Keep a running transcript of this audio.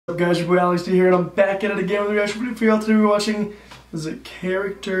What's up guys, your boy Alex D here, and I'm back at it again with a reaction video for y'all. Today we're watching this is a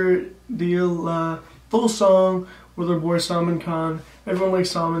character Dheela full song with our boy Salman Khan. Everyone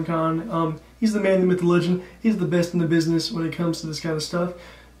likes Salman Khan. He's the man, the myth, the legend. He's the best in the business when it comes to this kind of stuff.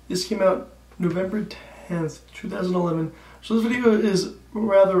 This came out November 10th, 2011. So this video is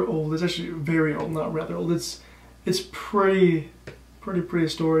rather old. It's actually very old, not rather old. It's pretty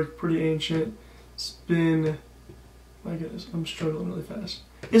prehistoric, pretty ancient. It's been, my goodness, I'm struggling really fast.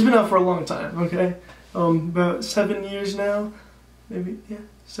 It's been out for a long time, okay? About 7 years now, maybe, yeah,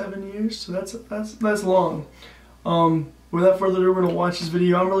 7 years. So that's long. Without further ado, we're gonna watch this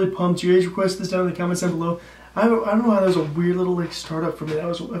video. I'm really pumped. You guys request this down in the comments down below. I don't know how that was a weird little like startup for me.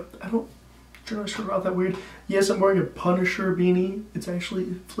 I don't generally start out that weird. Yes, I'm wearing a Punisher beanie. It's actually,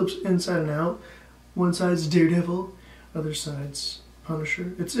 it flips inside and out. One side's Daredevil, other side's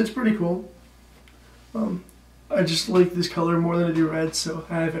Punisher. It's pretty cool. I just like this color more than I do red, so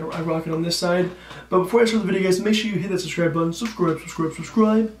I rock it on this side. But before I start the video, guys, make sure you hit that subscribe button.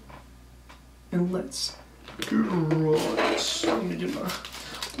 Subscribe. And let's get right. Let me get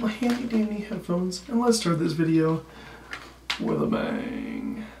my handy dandy headphones, and let's start this video with a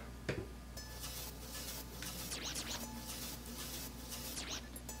bang.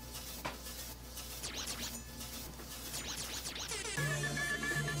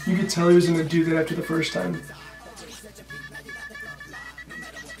 You could tell he was gonna do that after the first time.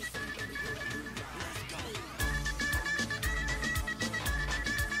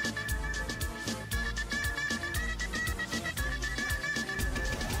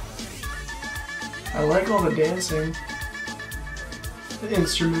 I like all the dancing, the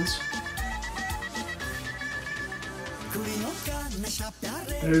instruments.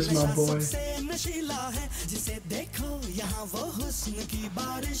 There's my boy.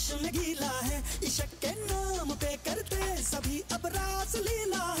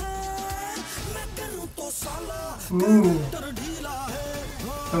 Ooh,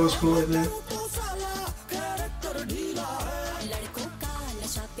 that was cool right there.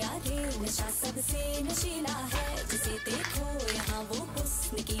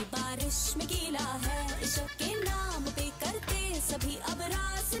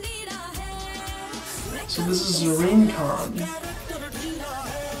 So this is Zarine Khan.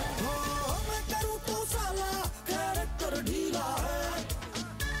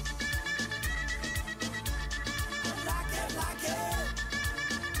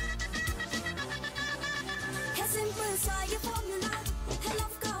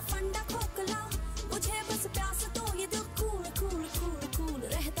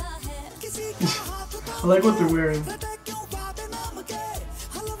 I like what they're wearing.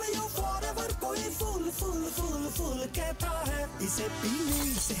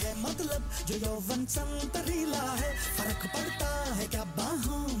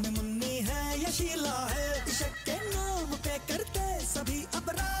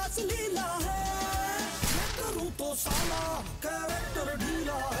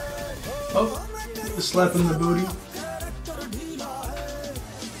 Oh, slapping the booty.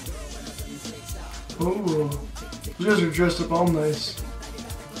 Oh, you guys are dressed up all nice.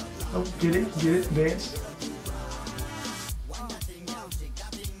 Oh, get it, dance.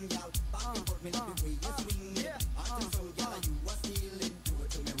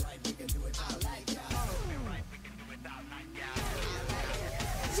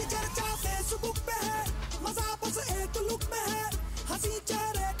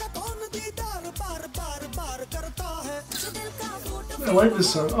 I like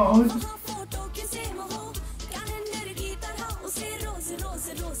this song. Oh.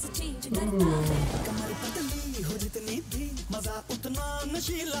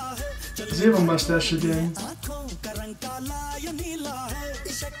 Does he have a mustache again? I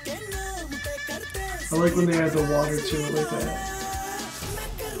like when they add the water to it like that.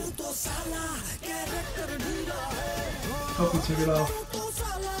 Help me take it off.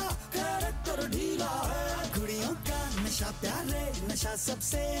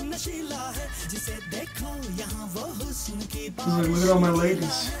 He's like, look at all my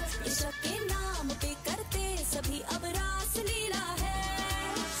ladies.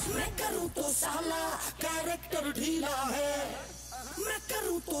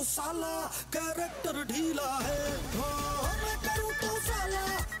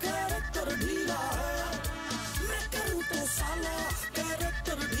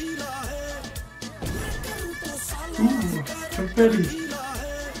 Ooh, confetti.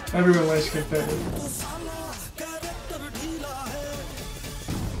 Everyone likes confetti.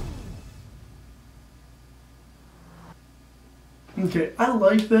 Okay, I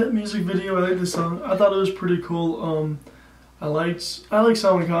like that music video. I like the song. I thought it was pretty cool. I like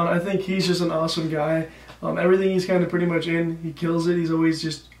Salman Khan. I think he's just an awesome guy. Everything he's kind of pretty much in, he kills it. He's always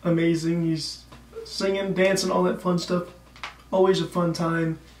just amazing. He's singing, dancing, all that fun stuff. Always a fun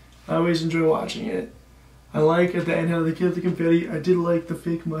time. I always enjoy watching it. I like at the end how they killed the confetti. I did like the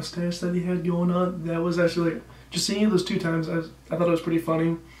fake mustache that he had going on. That was actually like, just seeing it those 2 times, I thought it was pretty funny.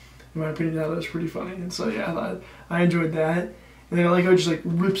 In my opinion, I thought it was pretty funny. And so yeah, I enjoyed that. And then I like how he just like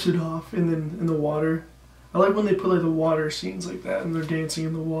rips it off and then in the water. I like when they put like the water scenes like that and they're dancing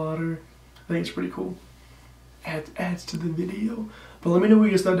in the water. I think it's pretty cool. Adds to the video. But let me know what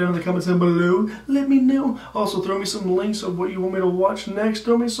you guys thought down in the comments down below. Let me know. Also, throw me some links of what you want me to watch next.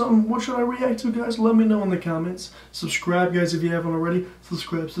 Throw me something. What should I react to, guys? Let me know in the comments. Subscribe, guys, if you haven't already.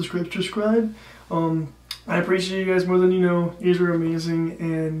 Subscribe. I appreciate you guys more than you know. You guys are amazing,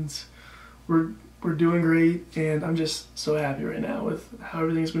 and we're doing great. And I'm just so happy right now with how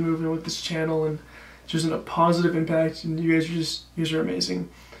everything's been moving with this channel, and just a positive impact. And you guys are amazing.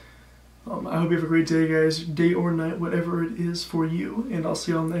 I hope you have a great day, guys. Day or night, whatever it is for you. And I'll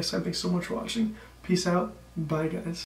see y'all next time. Thanks so much for watching. Peace out. Bye, guys.